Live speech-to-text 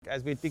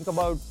as we think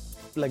about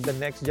like the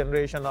next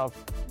generation of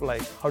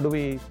like how do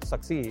we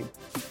succeed,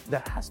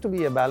 there has to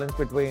be a balance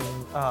between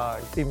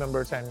team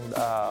members and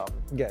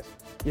guests.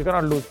 You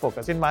cannot lose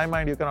focus. In my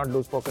mind, you cannot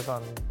lose focus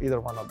on either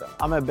one of them.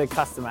 I'm a big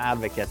customer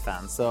advocate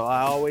fan, so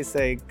I always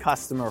say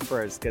customer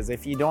first, because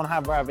if you don't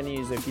have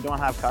revenues, if you don't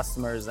have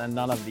customers, then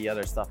none of the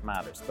other stuff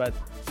matters. But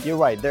you're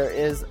right, there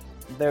is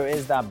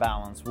that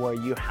balance where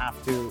you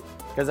have to,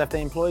 because if the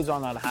employees are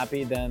not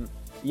happy, then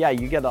yeah,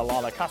 you get a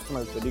lot of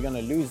customers, but you're going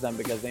to lose them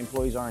because the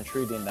employees aren't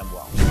treating them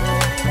well.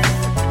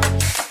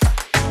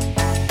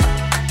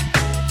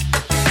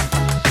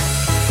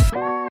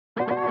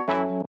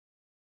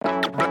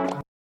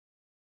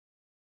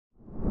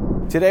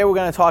 Today we're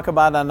going to talk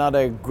about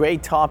another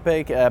great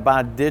topic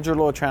about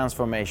digital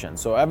transformation.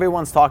 So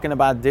everyone's talking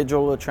about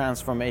digital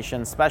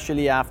transformation,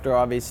 especially after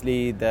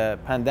obviously the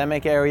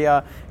pandemic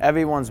area.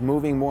 Everyone's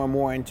moving more and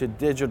more into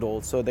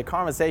digital. So the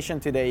conversation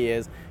today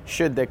is,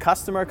 should the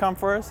customer come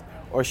first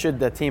or should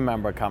the team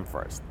member come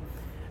first?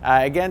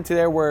 Again,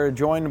 today we're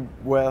joined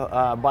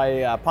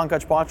by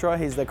Pankaj Patra.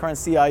 He's the current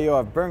CIO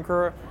of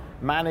Brinker,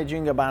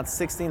 managing about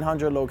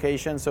 1,600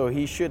 locations, so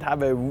he should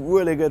have a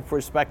really good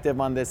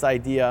perspective on this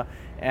idea.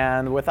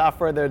 And without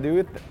further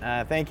ado,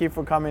 thank you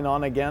for coming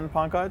on again,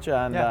 Pankaj.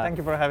 And thank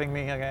you for having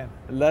me again.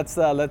 Let's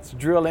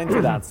drill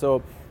into that.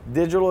 So,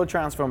 digital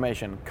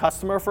transformation: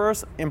 customer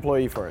first,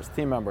 employee first,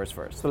 team members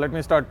first. So let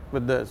me start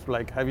with this.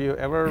 Like, have you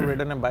ever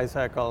ridden a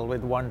bicycle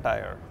with one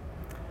tire?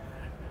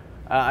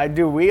 I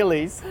do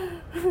wheelies.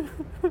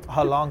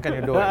 How long can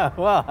you do it?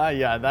 Well,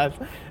 yeah, that's.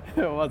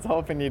 I was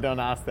hoping you don't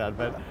ask that,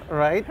 but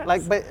right.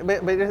 Like, but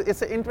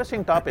it's an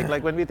interesting topic.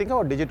 Like when we think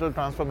about digital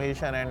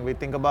transformation and we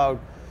think about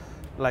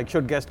like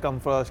should guests come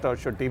first or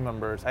should team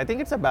members, I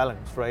think it's a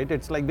balance, right?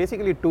 It's like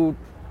basically two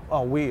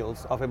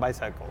wheels of a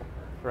bicycle,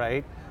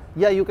 right?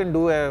 Yeah, you can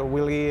do a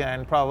wheelie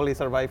and probably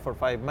survive for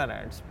 5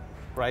 minutes,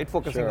 right?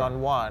 Focusing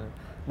on one,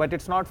 but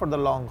it's not for the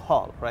long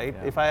haul, right?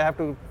 Yeah. If I have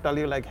to tell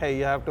you like, hey,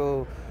 you have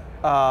to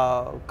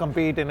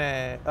compete in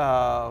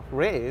a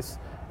race,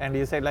 and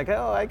you say like,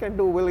 oh, I can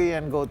do wheelie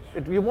and go,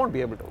 you won't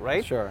be able to,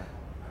 right? Sure.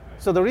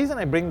 So the reason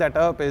I bring that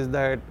up is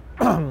that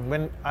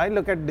when I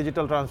look at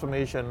digital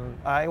transformation,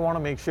 I want to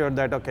make sure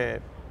that, okay,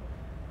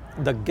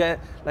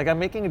 I'm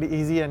making it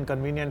easy and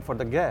convenient for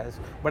the guests,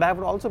 but I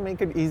would also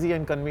make it easy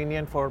and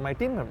convenient for my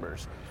team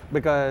members,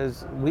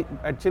 because we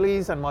at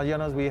Chili's and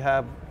Maggiano's, we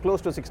have close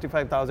to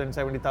 65,000,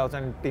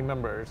 70,000 team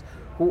members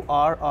who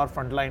are our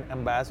frontline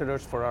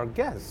ambassadors for our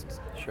guests,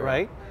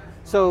 right?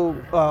 So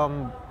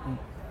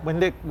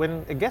when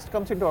a guest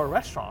comes into our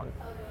restaurant,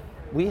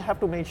 we have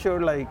to make sure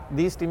like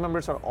these team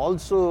members are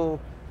also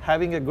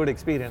having a good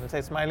experience,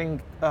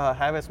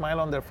 have a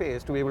smile on their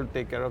face to be able to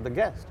take care of the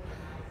guest.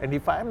 And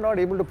if I'm not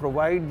able to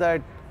provide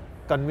that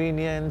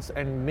convenience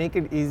and make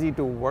it easy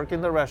to work in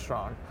the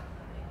restaurant,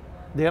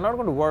 they are not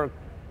going to work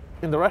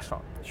in the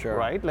restaurant,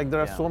 right? Like there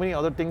are so many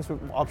other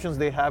options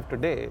they have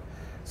today.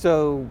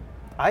 So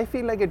I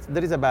feel like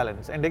there is a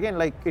balance. And again,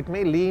 like it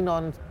may lean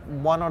on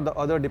one or the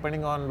other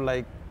depending on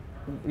like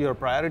your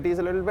priorities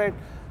a little bit.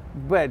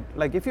 But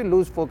like if you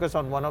lose focus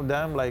on one of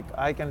them, like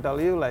I can tell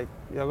you, like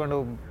you're going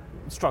to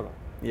struggle.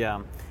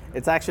 Yeah,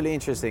 it's actually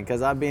interesting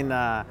because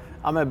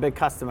I'm a big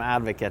customer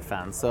advocate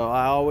fan. So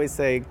I always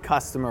say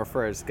customer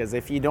first, because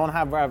if you don't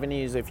have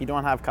revenues, if you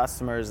don't have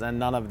customers, then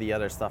none of the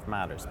other stuff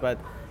matters. But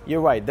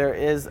you're right, there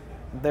is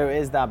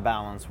that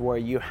balance where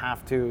you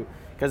have to,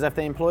 because if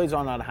the employees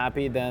are not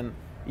happy, then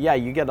yeah,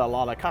 you get a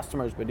lot of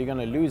customers, but you're going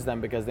to lose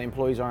them because the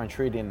employees aren't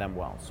treating them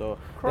well. So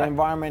the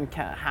environment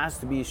has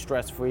to be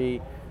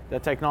stress-free. The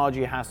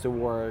technology has to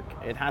work.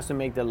 It has to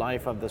make the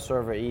life of the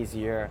server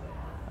easier.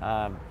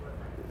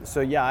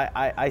 So yeah,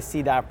 I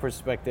see that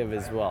perspective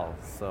as well.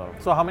 So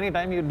how many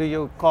times do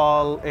you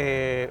call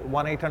a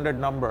 1-800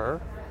 number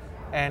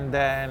and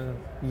then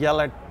yell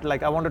at,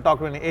 like, I want to talk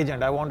to an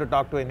agent,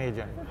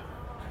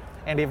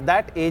 And if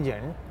that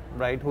agent,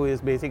 right, who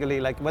is basically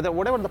like,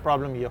 whatever the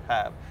problem you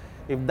have,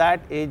 if that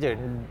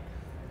agent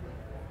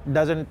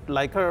doesn't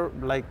like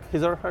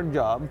his or her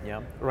job,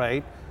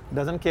 right,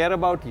 doesn't care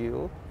about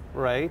you,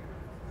 right,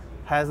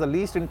 has the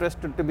least interest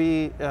to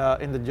be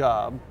in the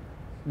job,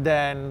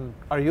 then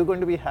are you going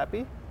to be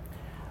happy?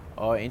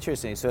 Oh,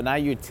 interesting. So now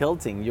you're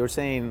tilting. You're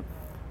saying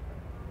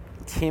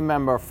team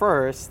member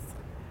first,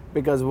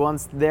 because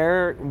once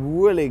they're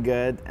really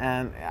good,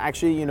 and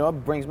actually,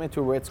 it brings me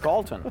to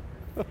Ritz-Carlton.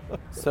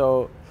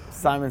 So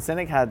Simon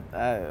Sinek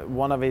had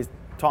one of his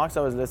talks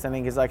I was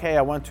listening. He's like, hey,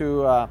 I went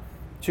to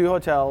 2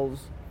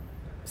 hotels,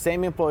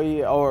 same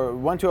employee, or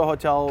went to a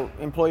hotel,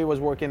 employee was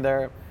working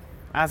there,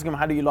 asked him,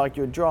 how do you like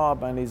your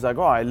job? And he's like,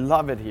 oh, I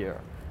love it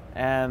here.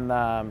 And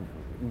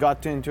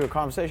got into a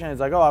conversation. He's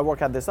like, oh, I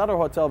work at this other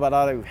hotel, but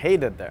I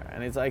hate it there.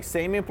 And it's like,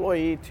 same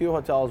employee, 2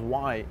 hotels,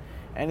 why?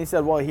 And he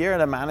said, well, here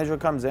the manager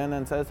comes in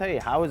and says, hey,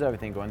 how is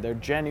everything going? They're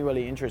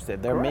genuinely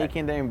interested. They're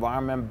making the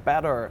environment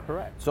better.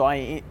 So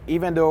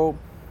even though,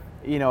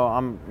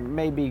 I'm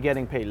maybe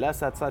getting paid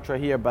less, etc.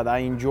 here, but I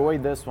enjoy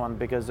this one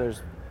because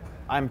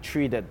I'm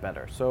treated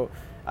better. So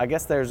I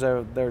guess there's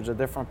a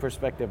different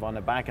perspective on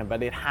the back end,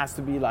 but it has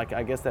to be like,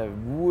 I guess, a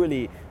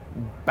really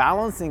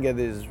balancing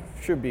it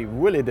should be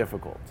really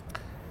difficult.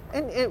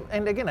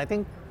 And again, I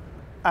think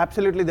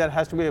absolutely there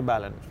has to be a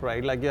balance,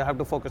 right? Like you have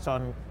to focus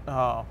on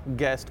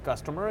guest,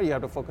 customer. You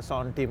have to focus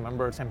on team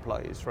members,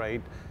 employees,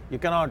 right? You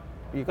cannot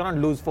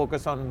lose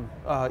focus on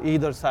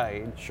either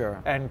side.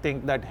 Sure. And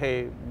think that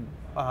hey,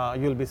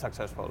 you'll be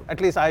successful.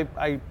 At least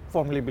I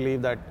firmly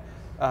believe that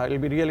it'll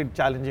be really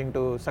challenging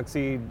to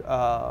succeed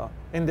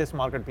in this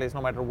marketplace,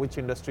 no matter which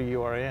industry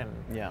you are in.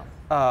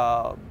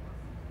 Yeah.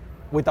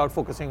 Without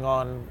focusing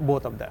on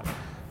both of them.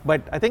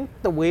 But I think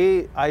the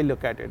way I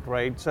look at it,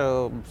 right?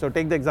 So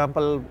take the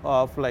example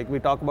of like we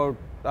talk about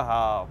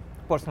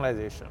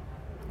personalization,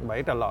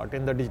 right? A lot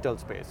in the digital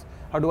space.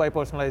 How do I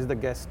personalize the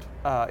guest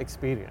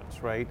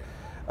experience, right?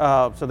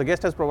 So the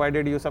guest has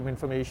provided you some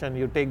information.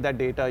 You take that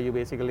data. You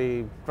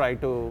basically try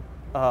to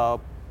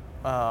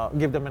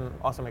give them an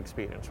awesome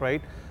experience,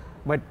 right?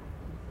 But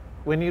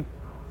when you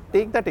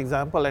take that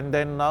example and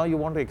then now you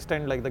want to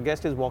extend, like the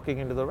guest is walking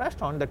into the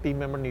restaurant, the team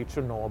member needs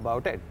to know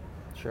about it.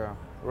 Sure.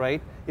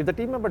 Right? If the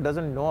team member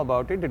doesn't know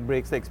about it, it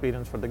breaks the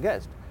experience for the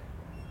guest.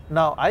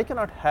 Now, I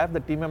cannot have the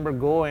team member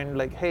go and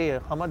like, hey,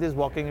 Hamad is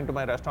walking into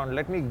my restaurant,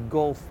 let me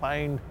go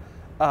find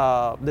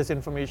this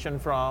information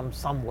from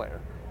somewhere.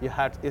 It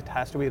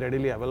has to be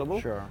readily available.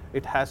 Sure.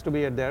 It has to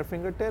be at their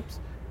fingertips,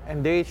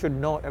 and they should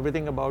know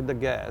everything about the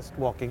guest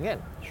walking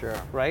in. Sure.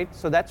 Right?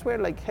 So that's where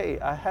like, hey,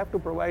 I have to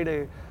provide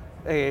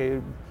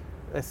a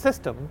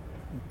system,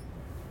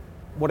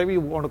 whatever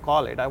you want to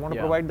call it. I want to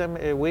provide them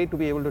a way to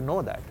be able to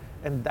know that.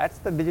 And that's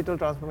the digital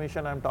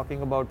transformation I'm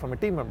talking about from a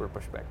team member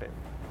perspective.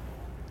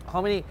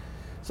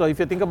 So if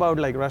you think about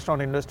like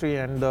restaurant industry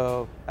and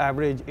the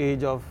average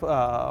age of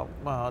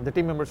the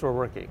team members who are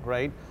working,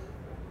 right?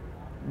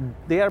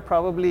 They are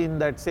probably in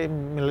that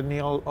same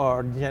millennial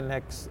or Gen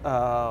X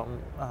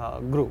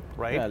group,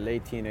 right? Yeah,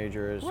 late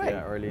teenagers, right.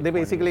 Yeah, early 20s. They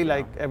basically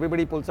like,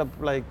 everybody pulls up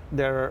like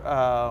their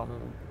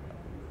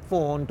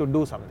phone to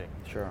do something.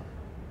 Sure.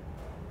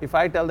 If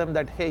I tell them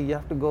that, hey, you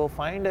have to go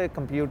find a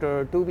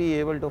computer to be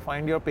able to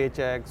find your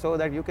paycheck so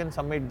that you can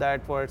submit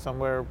that for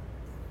somewhere,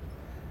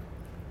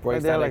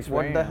 they're like,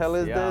 what the hell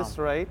is this,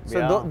 right?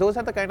 So those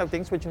are the kind of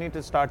things which you need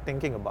to start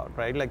thinking about,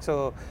 right? Like,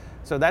 so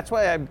that's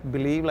why I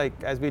believe like,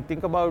 as we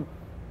think about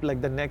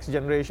like the next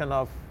generation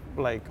of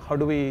like, how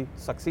do we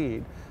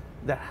succeed,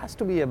 there has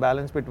to be a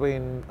balance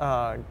between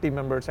team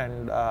members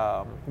and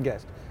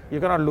guests. You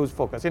cannot lose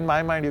focus. In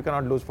my mind, you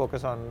cannot lose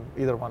focus on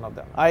either one of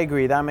them. I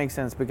agree. That makes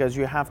sense because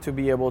you have to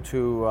be able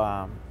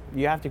to,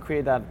 you have to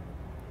create that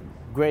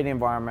great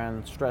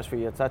environment,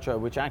 stress-free, etc.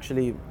 Which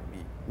actually,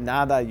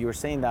 now that you're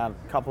saying that,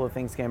 a couple of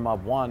things came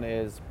up. One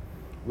is,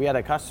 we had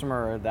a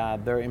customer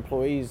that their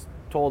employees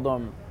told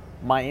them,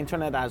 my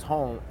internet at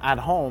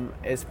home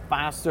is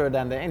faster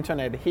than the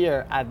internet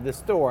here at the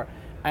store,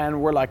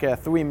 and we're like a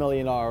 $3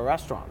 million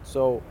restaurant.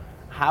 So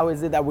how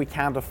is it that we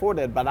can't afford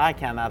it, but I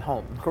can at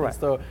home? Correct.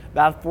 So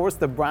that forced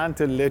the brand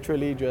to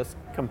literally just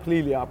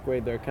completely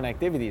upgrade their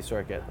connectivity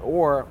circuit.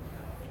 Or,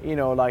 you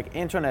know, like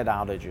internet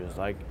outages,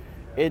 like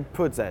it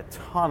puts a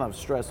ton of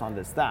stress on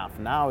the staff.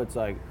 Now it's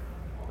like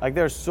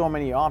there's so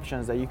many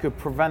options that you could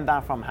prevent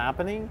that from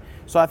happening.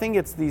 So I think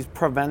it's these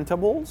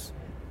preventables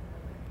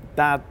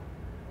that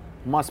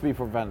must be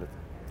prevented.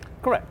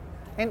 Correct.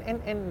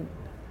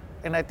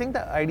 And I think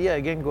the idea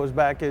again goes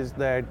back is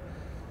that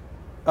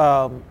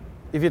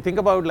if you think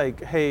about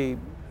like, hey,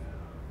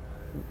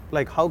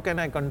 like how can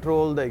I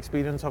control the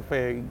experience of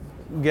a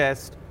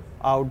guest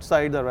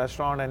outside the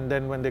restaurant, and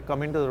then when they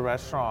come into the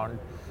restaurant,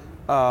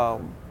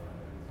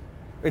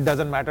 it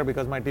doesn't matter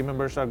because my team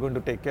members are going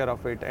to take care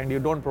of it, and you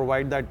don't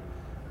provide that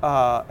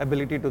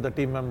ability to the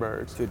team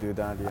members to do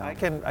that. Yeah.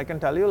 I can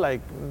tell you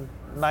like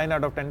 9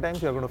 out of 10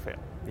 times you're going to fail.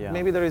 Yeah.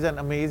 Maybe there is an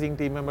amazing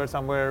team member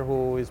somewhere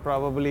who is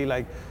probably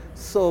like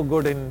so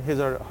good in his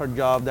or her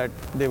job that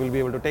they will be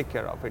able to take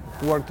care of it,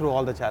 work through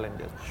all the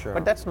challenges. Sure.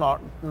 But that's not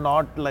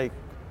like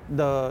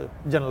the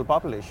general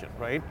population,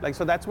 right? Like,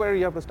 so that's where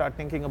you have to start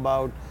thinking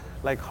about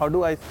like, how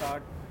do I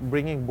start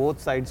bringing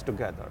both sides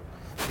together?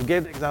 You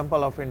gave the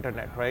example of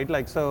internet, right?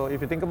 Like, so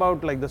if you think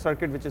about like the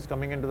circuit which is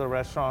coming into the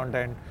restaurant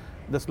and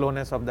the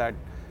slowness of that,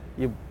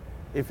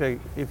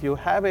 if you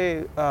have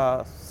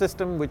a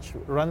system which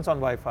runs on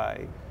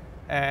Wi-Fi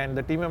and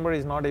the team member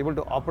is not able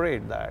to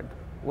operate that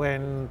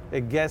when a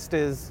guest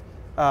is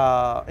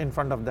in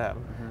front of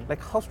them,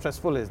 like how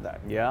stressful is that?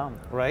 Yeah.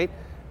 Right?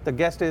 The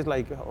guest is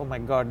like, oh my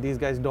God, these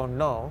guys don't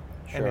know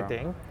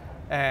anything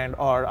and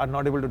or are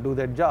not able to do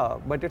their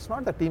job, but it's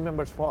not the team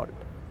member's fault.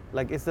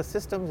 Like, it's the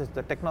systems, it's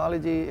the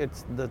technology,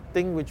 it's the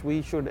thing which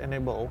we should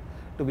enable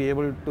to be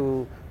able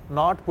to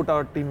not put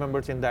our team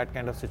members in that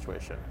kind of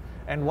situation.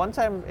 And once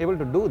I'm able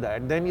to do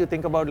that, then you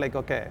think about like,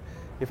 okay,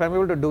 if I'm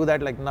able to do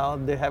that, like now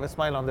they have a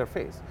smile on their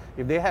face.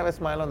 If they have a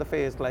smile on the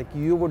face, like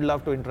you would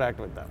love to interact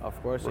with them. Of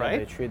course, right? Yeah,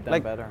 they treat them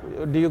like, better.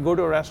 Do you go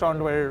to a restaurant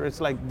where it's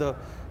like the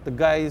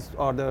guys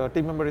or the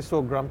team member is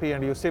so grumpy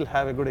and you still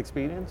have a good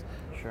experience?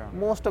 Sure.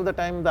 Most of the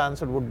time the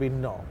answer would be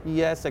no.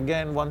 Yes,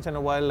 again, once in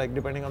a while, like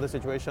depending on the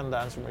situation, the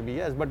answer may be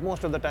yes, but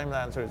most of the time the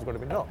answer is going to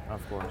be no.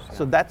 Of course. Yeah.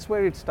 So that's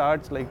where it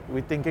starts, like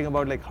with thinking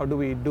about like how do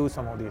we do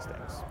some of these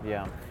things.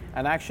 Yeah.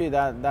 And actually,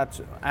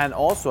 and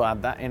also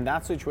in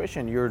that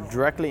situation, you're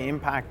directly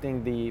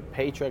impacting the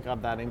paycheck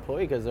of that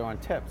employee because they're on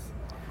tips.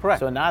 Correct.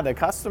 So now the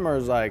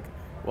customer's like,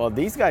 well,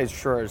 these guys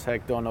sure as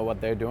heck don't know what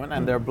they're doing,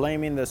 and they're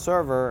blaming the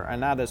server,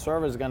 and now the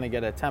server is going to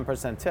get a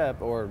 10%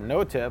 tip or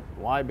no tip.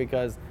 Why?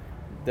 Because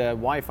the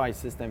Wi-Fi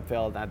system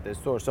failed at the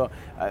store. So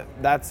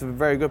that's a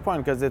very good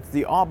point, because it's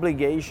the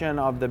obligation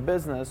of the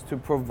business to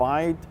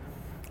provide.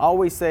 I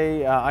always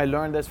say, I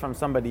learned this from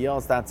somebody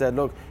else that said,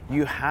 look,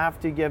 you have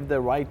to give the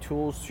right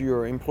tools to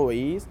your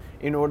employees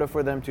in order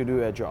for them to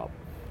do a job.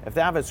 If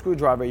they have a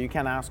screwdriver, you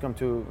can't ask them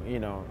to,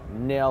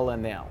 nail a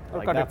nail. Or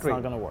like, cut that's a tree.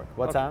 not going to work.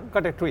 What's that?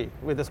 Cut a tree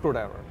with a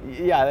screwdriver.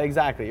 Yeah,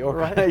 exactly. Or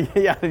Right.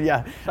 yeah. So I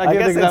give guess the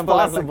it's example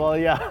of, possible,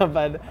 yeah,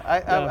 but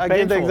I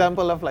give the painful.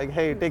 example of like,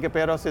 hey, take a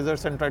pair of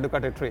scissors and try to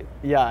cut a tree.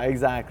 Yeah,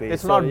 exactly.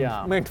 It's So,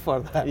 not meant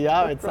for that.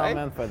 Yeah, it's right?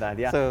 not meant for that.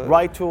 Yeah, So-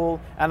 right tool.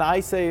 And I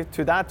say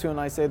to that tune,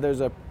 I say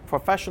there's a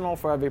professional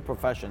for every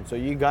profession. So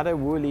you gotta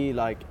really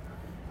like,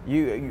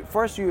 you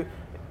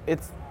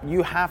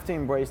have to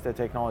embrace the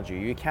technology.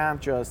 You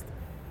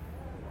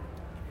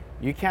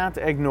can't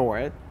ignore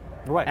it.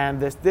 Right. And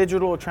this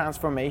digital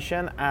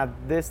transformation at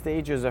this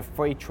stage is a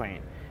freight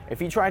train.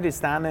 If you try to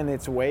stand in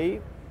its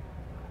way,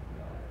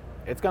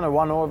 it's gonna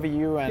run over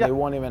you, and Yeah. you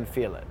won't even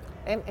feel it.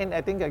 And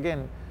I think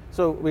again,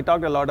 so we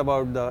talked a lot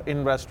about the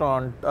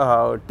in-restaurant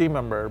team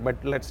member, but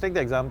let's take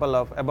the example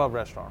of above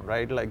restaurant,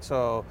 right? Like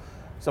so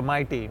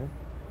my team,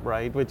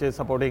 right, which is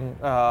supporting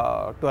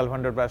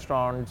 1,200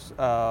 restaurants,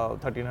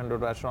 1,300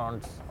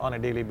 restaurants on a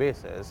daily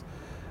basis.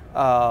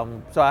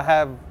 So I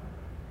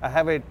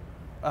have a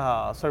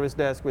service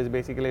desk, which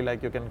basically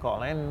like you can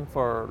call in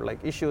for like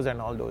issues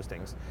and all those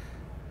things.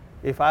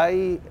 If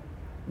I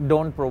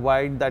don't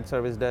provide that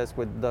service desk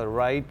with the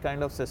right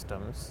kind of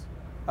systems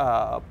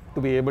to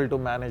be able to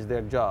manage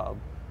their job,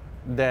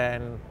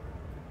 then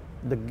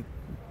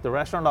the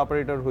restaurant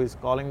operator who is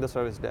calling the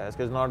service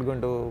desk is not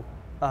going to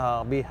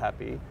be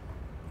happy,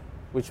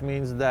 which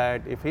means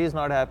that if he's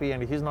not happy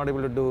and he's not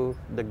able to do,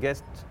 the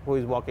guest who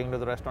is walking to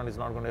the restaurant is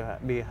not going to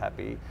be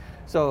happy.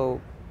 So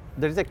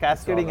there is a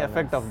cascading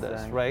effect of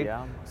this, right?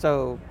 Yeah.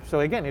 So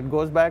again, it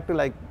goes back to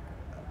like,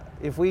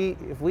 if we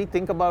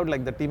think about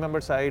like the team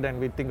member side and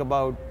we think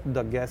about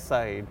the guest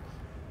side,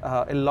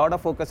 a lot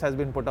of focus has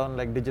been put on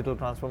like digital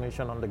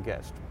transformation on the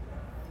guest,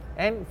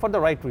 and for the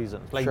right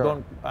reasons. Like,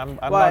 Sure. I'm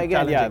well, not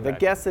again, yeah, challenging the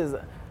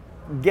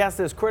that. guest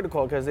is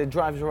critical because it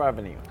drives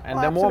revenue, and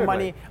Oh, the more absolutely.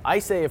 money, I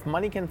say, if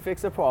money can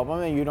fix a problem,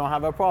 then you don't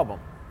have a problem.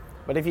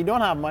 But if you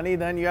don't have money,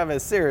 then you have a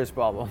serious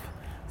problem.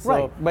 So,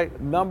 Right, but-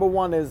 number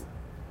one is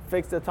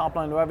fix the top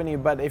line revenue.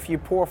 But if you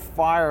pour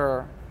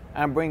fire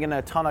and bring in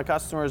a ton of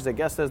customers, the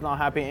guest is not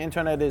happy,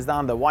 internet is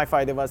down, the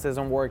Wi-Fi device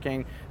isn't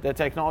working, the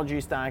technology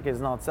stack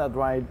is not set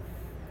right,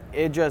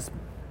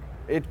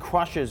 it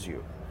crushes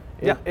you.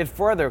 Yeah. It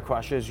further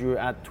crushes you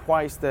at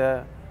twice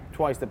the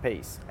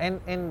pace.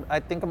 And I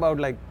think about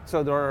like,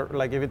 so there are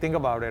like, if you think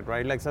about it,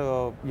 right, like,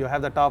 so you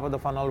have the top of the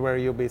funnel where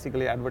you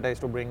basically advertise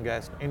to bring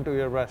guests into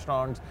your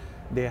restaurants.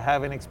 They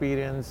have an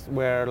experience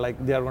where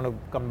like they are going to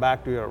come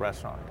back to your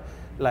restaurant.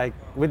 Like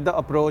with the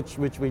approach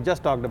which we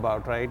just talked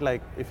about, right?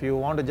 Like if you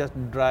want to just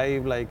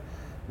drive like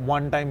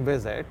one-time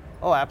visit,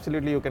 oh,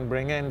 absolutely, you can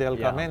bring in, they'll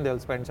come Yeah. in, they'll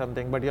spend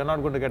something, but you're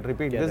not going to get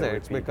repeat Get a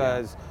visits repeat,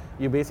 because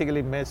you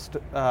basically missed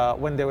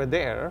when they were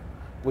there,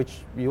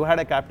 which you had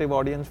a captive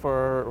audience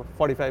for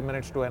 45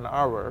 minutes to an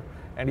hour,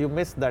 and you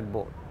missed that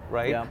boat,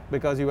 right? Yeah.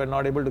 Because you were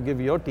not able to give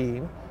your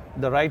team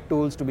the right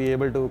tools to be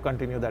able to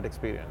continue that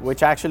experience.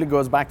 Which actually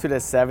goes back to the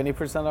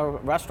 70%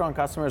 of restaurant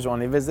customers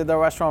only visit the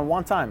restaurant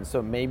one time.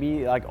 So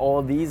maybe like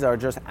all these are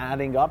just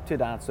adding up to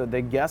that. So the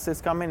guest is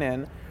coming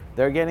in,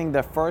 they're getting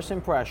the first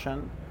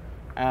impression,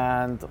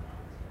 and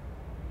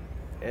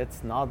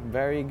it's not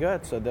very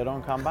good, so they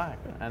don't come back.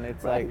 And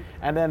it's Right. like,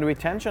 and then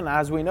retention,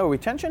 as we know,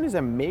 retention is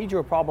a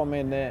major problem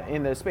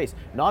in the space.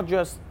 Not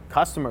just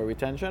customer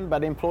retention,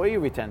 but employee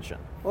retention.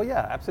 Oh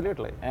yeah,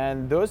 absolutely.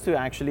 And those two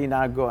actually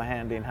now go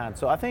hand in hand.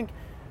 So I think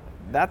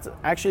that's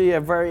actually a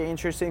very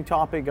interesting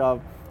topic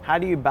of how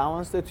do you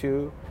balance the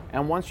two,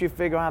 and once you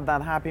figure out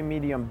that happy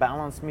medium,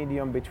 balanced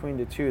medium between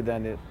the two,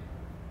 then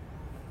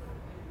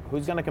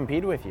who's going to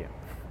compete with you?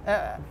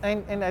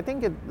 And I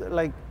think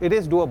it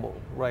is doable,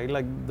 right?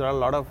 Like there are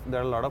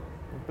a lot of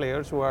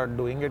players who are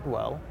doing it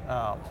well.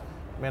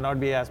 May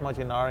not be as much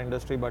in our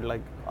industry, but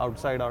like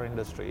outside our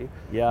industry.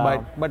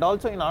 Yeah. But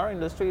also in our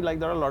industry, like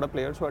there are a lot of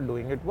players who are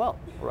doing it well,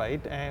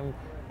 right?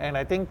 And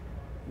I think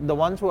the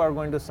ones who are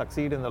going to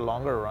succeed in the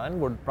longer run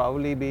would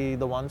probably be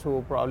the ones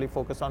who probably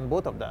focus on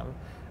both of them.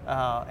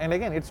 And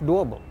again, it's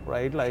doable,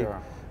 right? Like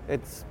Sure.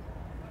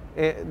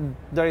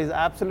 there is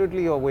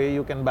absolutely a way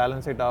you can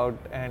balance it out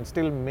and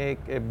still make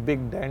a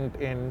big dent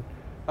in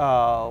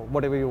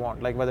whatever you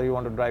want. Like whether you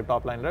want to drive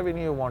top line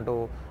revenue, you want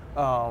to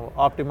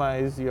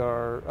optimize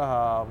your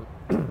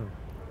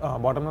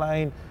bottom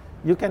line,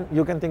 you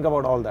can think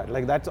about all that.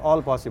 Like that's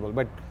all possible.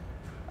 But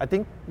I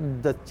think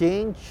the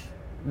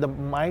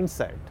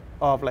mindset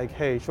of like,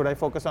 hey, should I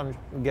focus on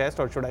guests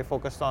or should I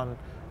focus on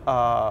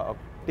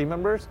team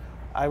members?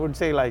 I would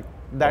say like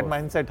that Both.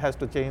 mindset has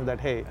to change. That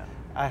hey,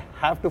 I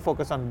have to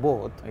focus on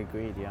both,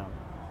 Agreed. Yeah.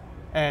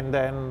 and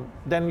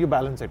then you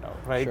balance it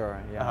out, right?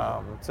 Sure,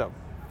 yeah. So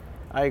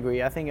I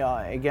agree. I think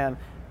again,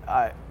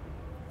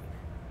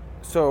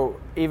 so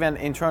even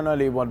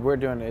internally, what we're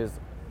doing is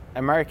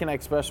American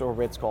Express or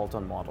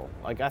Ritz-Carlton model.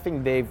 Like I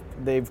think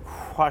they've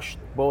crushed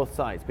both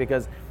sides,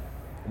 because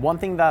one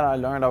thing that I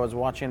learned, I was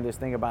watching this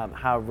thing about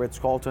how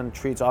Ritz-Carlton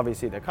treats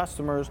obviously their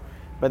customers,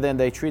 but then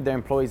they treat their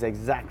employees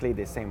exactly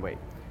the same way.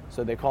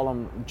 So they call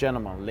them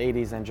gentlemen,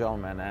 ladies and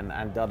gentlemen,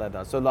 and da da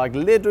da. So like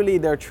literally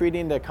they're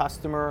treating the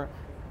customer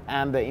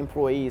and the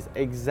employees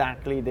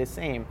exactly the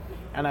same.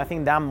 And I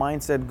think that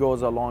mindset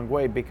goes a long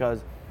way,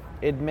 because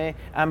it may,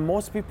 and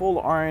most people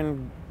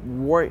aren't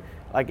worried.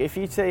 Like if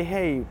you say,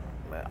 hey,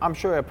 I'm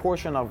sure a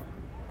portion of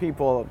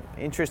people,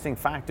 interesting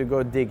fact to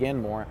go dig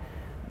in more,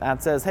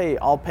 that says, hey,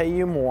 I'll pay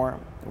you more,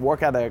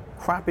 work at a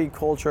crappy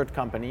cultured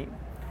company,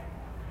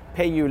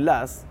 pay you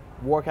less,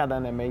 work at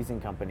an amazing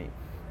company.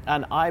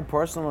 And I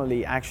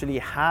personally actually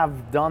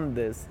have done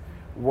this,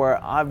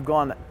 where I've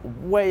gone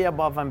way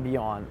above and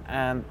beyond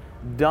and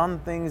done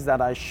things that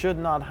I should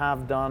not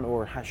have done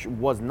or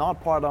was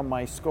not part of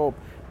my scope,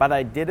 but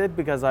I did it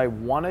because I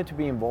wanted to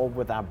be involved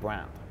with that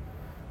brand.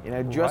 You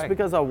know, just Right.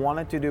 because I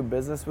wanted to do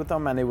business with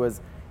them, and it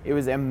was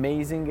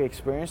amazing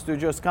experience to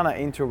just kind of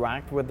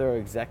interact with their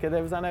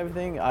executives and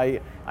everything.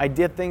 I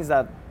did things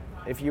that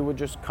if you would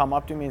just come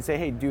up to me and say,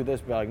 hey, do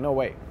this, be like, no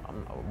way,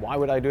 why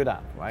would I do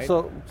that, right?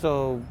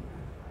 So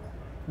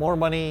more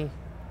money,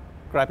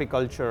 crappy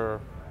culture,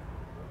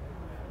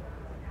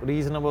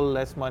 reasonable,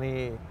 less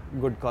money,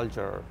 good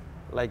culture.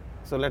 Like,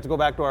 so let's go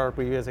back to our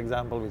previous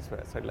example, which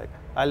I said, like,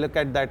 I look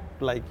at that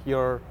like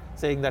you're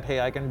saying that, hey,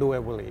 I can do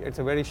Evoli. It's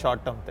a very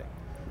short-term thing,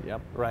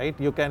 Yep. right?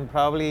 You can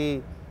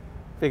probably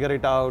figure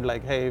it out,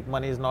 like, hey,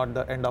 money is not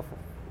the end of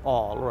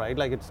all, right?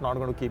 Like, it's not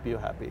going to keep you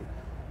happy.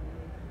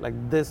 Like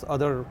this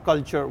other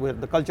culture, where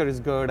the culture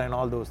is good and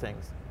all those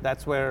things,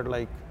 that's where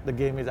like the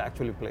game is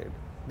actually played.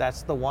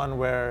 That's the one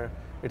where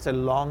it's a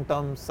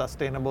long-term,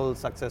 sustainable,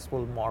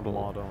 successful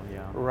model.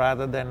 Yeah.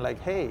 Rather than like,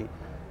 hey,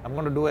 I'm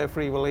going to do a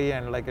freely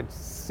and like it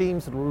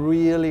seems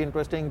really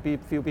interesting.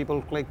 Few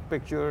people click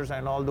pictures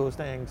and all those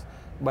things,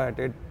 but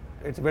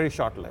it's very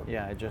short-lived.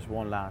 Yeah, it just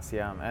won't last.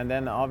 Yeah, and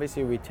then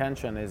obviously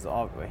retention is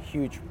a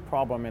huge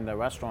problem in the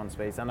restaurant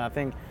space, and I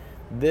think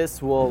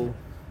this will.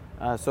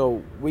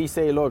 So we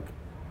say, look,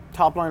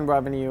 top line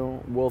revenue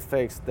will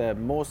fix the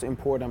most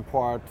important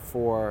part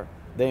for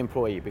the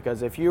employee,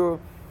 because if you,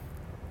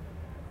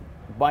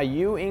 by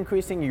you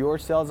increasing your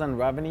sales and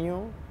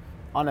revenue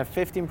on a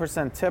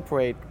 15% tip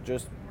rate,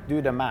 just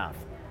do the math.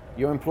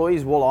 Your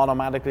employees will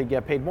automatically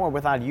get paid more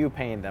without you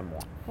paying them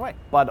more. Right.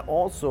 But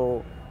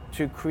also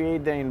to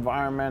create the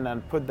environment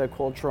and put the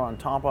culture on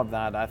top of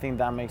that, I think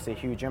that makes a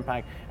huge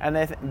impact. And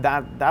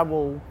that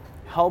will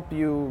help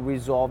you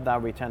resolve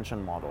that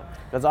retention model.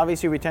 Because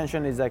obviously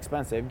retention is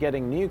expensive.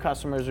 Getting new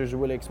customers is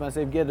really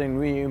expensive.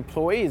 Getting new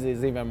employees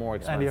is even more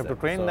expensive. And you have to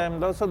train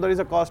them. So there is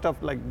a cost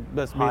of like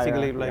this Hire,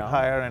 basically like yeah.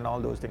 hire and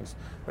all those things.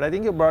 But I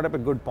think you brought up a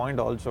good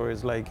point also,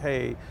 is like,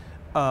 hey,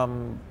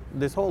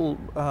 this whole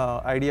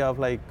idea of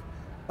like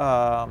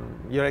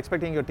you're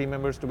expecting your team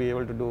members to be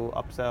able to do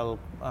upsell,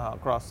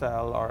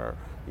 cross-sell, or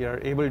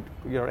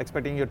you're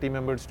expecting your team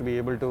members to be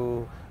able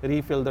to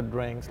refill the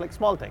drinks, like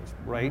small things,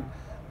 right?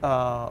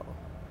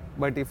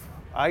 But if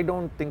I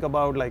don't think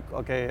about like,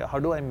 okay, how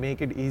do I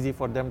make it easy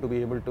for them to be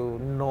able to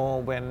know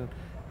when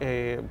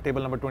a table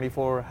number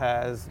 24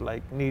 has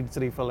like needs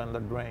refill in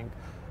the drink,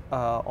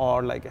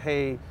 or like,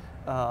 hey,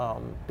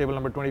 table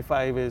number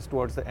 25 is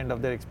towards the end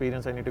of their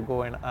experience, I need to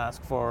go and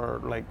ask for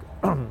like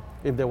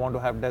if they want to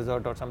have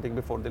dessert or something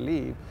before they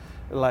leave,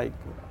 like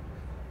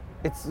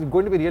it's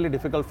going to be really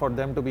difficult for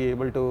them to be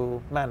able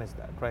to manage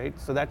that, right?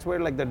 So that's where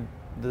like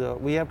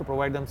we have to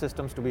provide them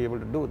systems to be able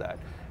to do that.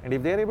 And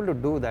if they're able to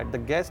do that, the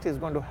guest is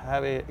going to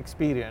have a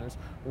experience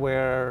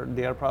where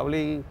they are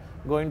probably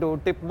going to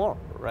tip more,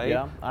 right?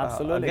 Yeah,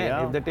 absolutely. Again,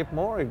 yeah. if they tip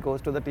more, it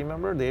goes to the team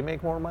member, they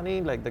make more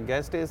money, like the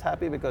guest is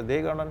happy because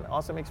they got an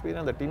awesome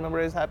experience, the team member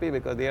is happy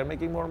because they are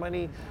making more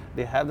money,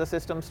 they have the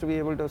systems to be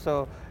able to,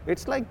 so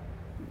it's like,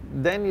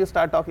 then you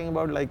start talking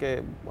about like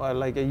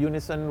a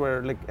unison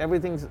where like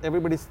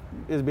everybody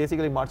is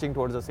basically marching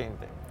towards the same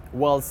thing.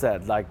 Well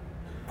said, like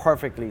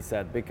perfectly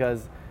said,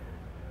 because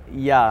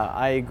yeah,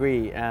 I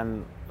agree.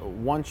 And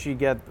once you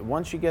get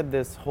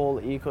this whole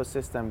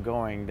ecosystem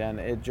going, then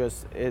it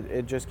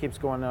just keeps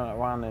going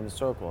around in a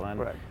circle. And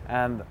Right.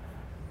 and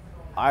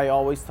I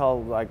always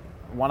tell, like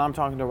when I'm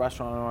talking to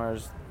restaurant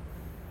owners,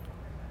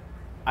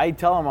 I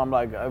tell them, I'm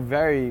like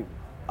very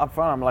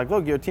upfront, I'm like,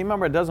 look, your team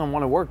member doesn't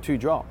want to work 2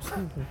 jobs.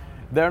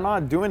 They're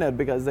not doing it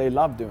because they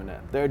love doing it.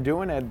 They're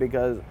doing it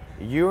because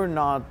you're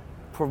not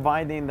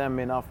providing them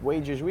enough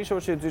wages,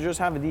 resources to just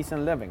have a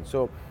decent living.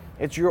 So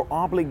it's your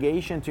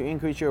obligation to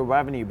increase your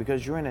revenue,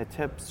 because you're in a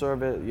tip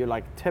service, you're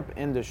like tip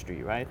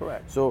industry, right?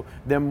 Correct. So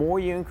the more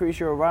you increase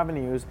your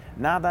revenues,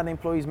 now that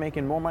employee's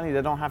making more money,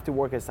 they don't have to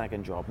work a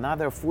second job. Now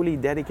they're fully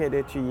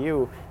dedicated to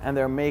you and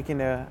they're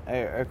making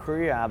a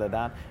career out of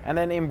that. And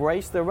then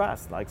embrace the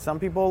rest. Like some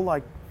people,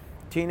 like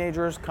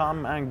teenagers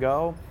come and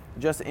go,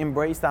 just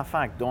embrace that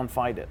fact. Don't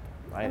fight it,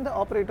 right? And the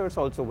operators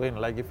also win.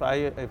 Like if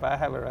I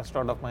have a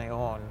restaurant of my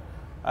own,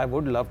 I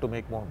would love to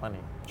make more money.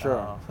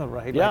 Sure.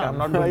 Right. Yeah. Like I'm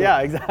not. Going yeah.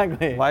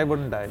 Exactly. Why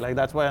wouldn't I? Like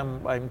that's why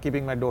I'm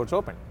keeping my doors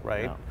open,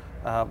 right?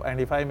 Yeah. And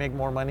if I make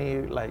more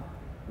money, like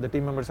the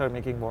team members are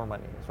making more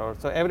money.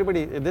 So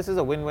everybody, this is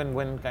a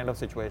win-win-win kind of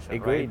situation.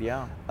 Agreed.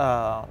 Right?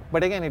 Yeah.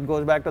 But again, it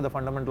goes back to the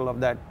fundamental of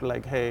that.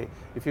 Like, hey,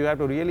 if you have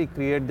to really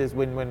create this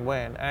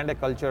win-win-win and a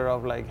culture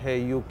of like, hey,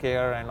 you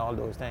care and all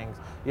those things,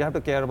 you have to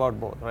care about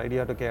both, right? You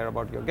have to care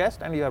about your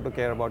guest and you have to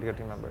care about your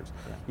team members.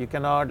 Yeah. You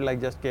cannot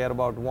like just care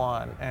about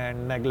one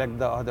and neglect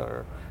the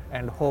other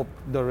and hope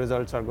the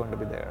results are going to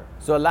be there.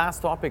 So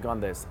last topic on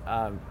this,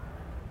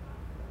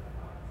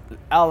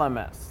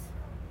 LMS,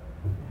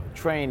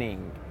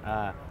 training,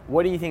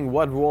 what do you think,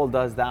 what role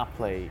does that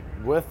play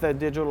with the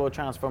digital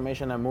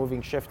transformation and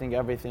moving, shifting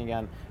everything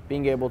and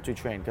being able to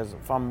train? Because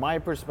from my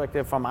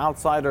perspective, from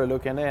outsider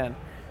looking in,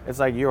 it's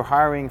like you're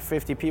hiring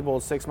 50 people,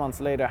 6 months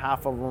later,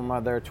 half of them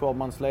are there, 12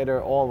 months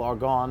later, all are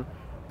gone.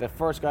 The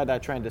first guy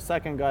that trained the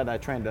second guy,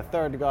 that trained the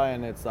third guy,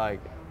 and it's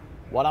like,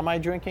 what am I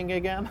drinking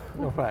again?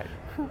 Right.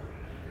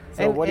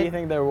 So what do you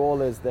think their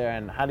role is there,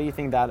 and how do you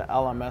think that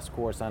LMS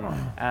course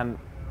and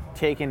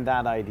taking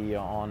that idea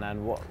on,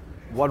 and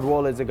what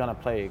role is it going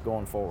to play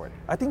going forward?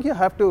 I think you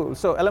have to.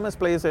 So LMS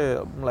plays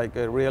a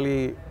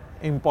really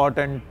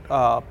important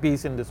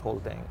piece in this whole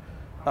thing.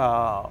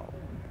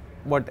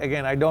 But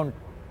again, I don't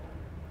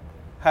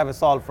have a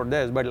solve for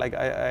this. But like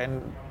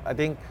I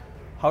think,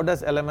 how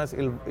does LMS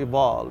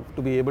evolve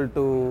to be able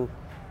to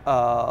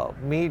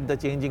meet the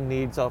changing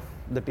needs of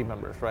the team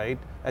members, right?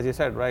 As you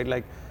said, right?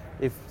 Like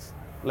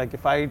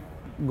if I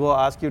go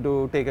ask you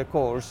to take a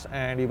course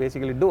and you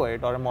basically do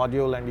it, or a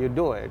module and you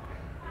do it,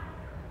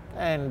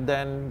 and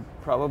then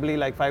probably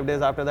like 5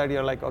 days after that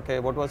you're like, okay,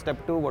 what was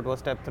step 2, what was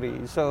step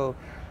 3? So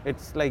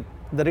it's like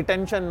the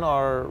retention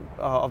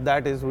of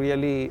that is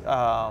really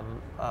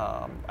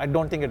I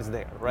don't think it's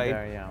there, right?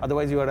 Yeah.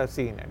 Otherwise you would have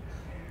seen it.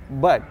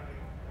 But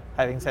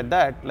having said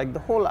that, like the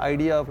whole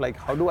idea of like,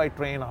 how do I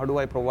train, how do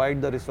I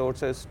provide the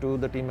resources to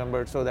the team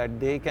members so that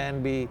they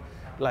can be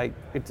like,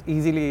 it's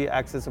easily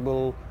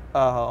accessible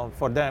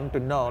for them to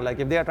know, like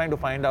if they are trying to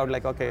find out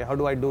like, okay, how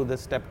do I do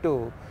this step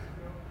 2,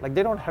 like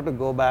they don't have to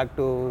go back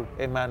to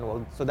a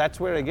manual. So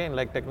that's where again,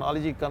 like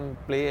technology can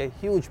play a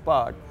huge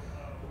part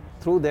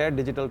through their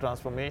digital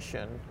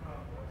transformation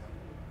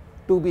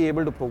to be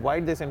able to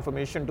provide this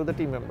information to the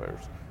team members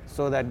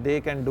so that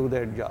they can do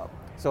their job.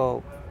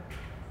 So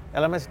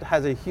LMS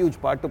has a huge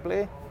part to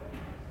play.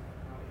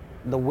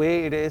 The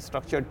way it is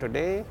structured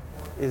today,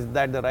 is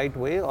that the right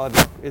way, or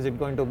is it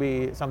going to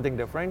be something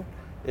different,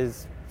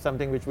 is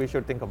something which we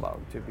should think about.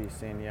 To be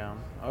seen, yeah.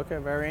 Okay,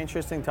 very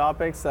interesting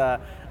topics. I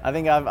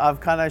think I've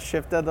kind of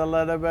shifted a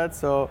little bit.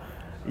 So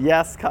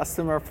yes,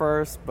 customer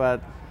first,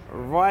 but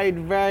right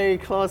very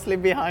closely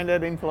behind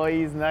it,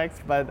 employees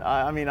next. But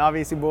I mean,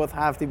 obviously both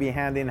have to be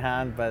hand in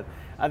hand. But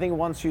I think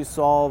once you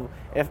solve,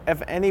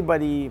 if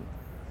anybody,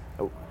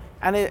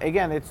 and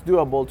again, it's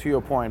doable to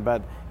your point,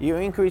 but you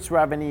increase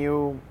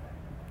revenue,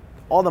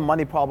 all the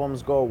money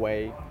problems go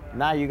away.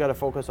 Now you got to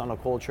focus on the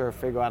culture,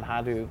 figure out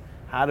how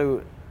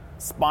to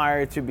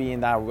aspire to be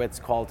in that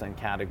Ritz-Carlton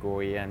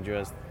category and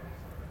just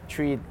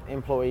treat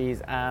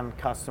employees and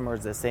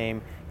customers the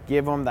same.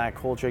 Give them that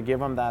culture, give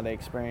them that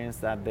experience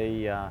that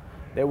they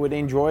would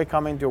enjoy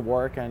coming to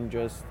work and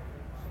just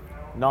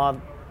not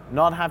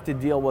have to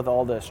deal with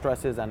all the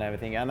stresses and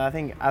everything. And I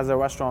think as a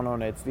restaurant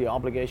owner, it's the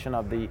obligation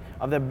of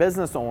the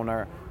business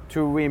owner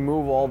to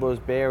remove all those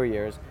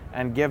barriers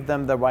and give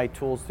them the right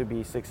tools to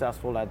be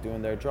successful at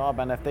doing their job.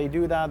 And if they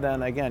do that,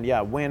 then again,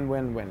 yeah, win,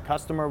 win, win.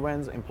 Customer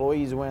wins,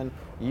 employees win,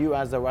 you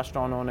as the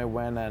restaurant owner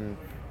win, and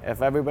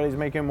if everybody's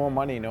making more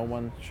money, no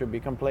one should be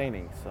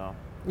complaining. So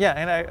yeah,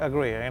 and I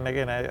agree. And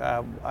again,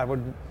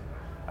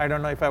 I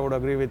don't know if I would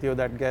agree with you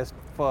that guest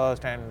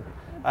first, and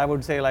I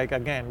would say like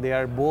again, they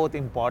are both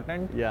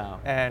important. Yeah.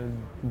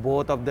 And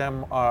both of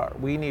them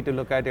we need to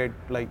look at it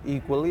like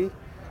equally.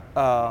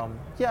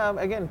 Yeah,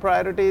 again,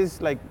 priorities,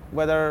 like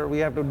whether we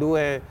have to do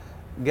a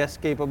guest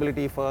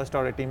capability first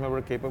or a team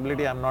member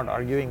capability, I'm not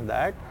arguing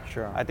that.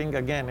 Sure. I think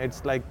again,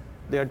 it's like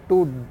there are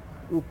two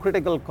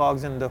critical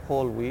cogs in the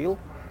whole wheel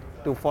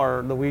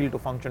for the wheel to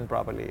function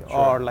properly. Sure.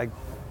 Or like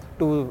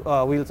two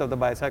wheels of the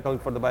bicycle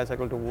for the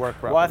bicycle to work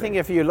properly. Well, I think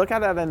if you look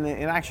at it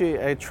in actually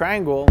a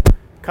triangle,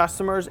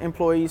 customers,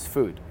 employees,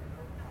 food.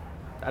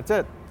 That's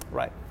it.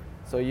 Right.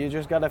 So you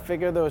just got to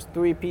figure those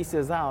 3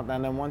 pieces out,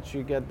 and then once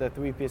you get the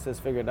 3 pieces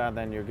figured out,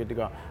 then you're good to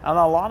go. And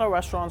a lot of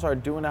restaurants are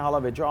doing a hell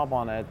of a job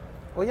on it.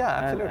 Oh yeah,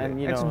 absolutely.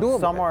 And you it's know, doable.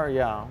 some are,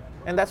 yeah.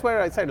 And that's where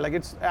I said, like,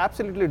 it's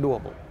absolutely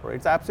doable, right?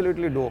 It's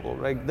absolutely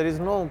doable. Like, there is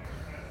no,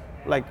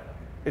 like,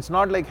 it's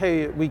not like,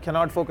 hey, we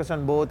cannot focus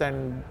on both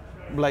and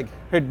like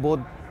hit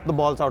both the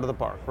balls out of the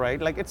park, right?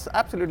 Like, it's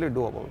absolutely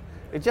doable.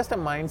 It's just a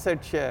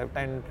mindset shift,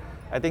 and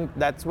I think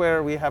that's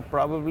where we have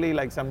probably,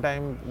 like,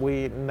 sometimes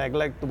we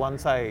neglect one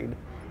side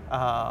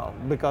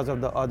because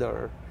of the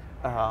other.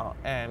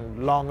 and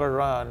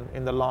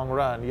in the long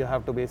run, you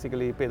have to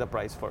basically pay the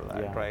price for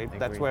that, Yeah, right? agreed.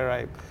 That's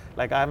where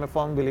I'm a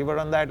firm believer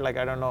on that. Like,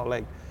 I don't know,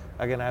 like,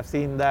 again, I've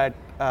seen that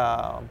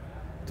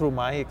through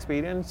my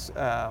experience,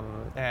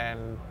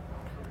 and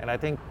I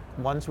think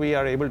once we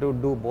are able to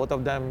do both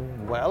of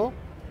them well,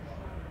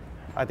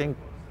 I think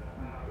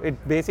it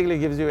basically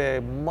gives you a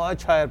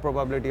much higher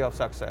probability of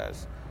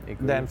success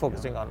Agreed, than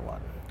focusing on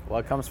one. Well,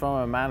 it comes from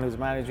a man who's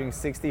managing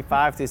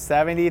 65 to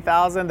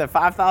 70,000. The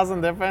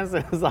 5,000 difference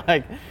is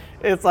like,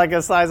 it's like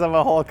the size of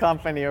a whole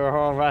company or a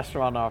whole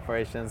restaurant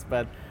operations.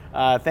 But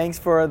thanks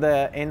for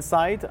the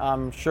insight.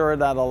 I'm sure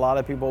that a lot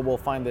of people will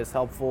find this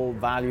helpful,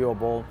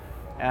 valuable,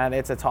 and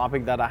it's a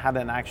topic that I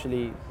hadn't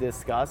actually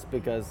discussed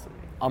because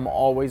I'm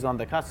always on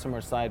the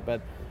customer side, but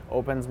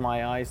opens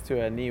my eyes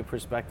to a new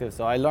perspective.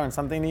 So I learned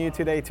something new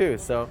today too.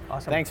 So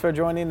Awesome. Thanks for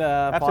joining the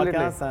Absolutely.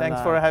 podcast. And,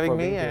 Thanks for having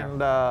me. being here.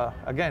 And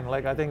again,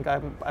 like, I think I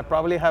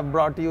probably have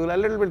brought you a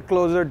little bit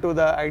closer to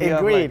the idea.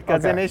 Agreed, of,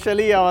 because like,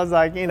 initially I was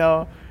like,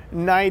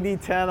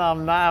 90-10,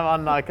 I'm now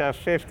on like a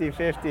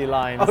 50-50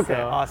 line. Okay,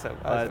 so, awesome.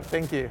 but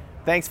Thank you.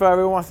 Thanks for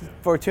everyone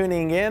for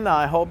tuning in.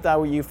 I hope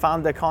that you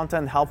found the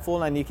content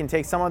helpful and you can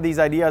take some of these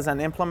ideas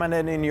and implement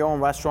it in your own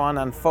restaurant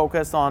and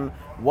focus on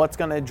what's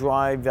going to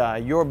drive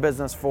your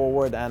business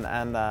forward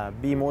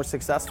and be more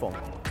successful.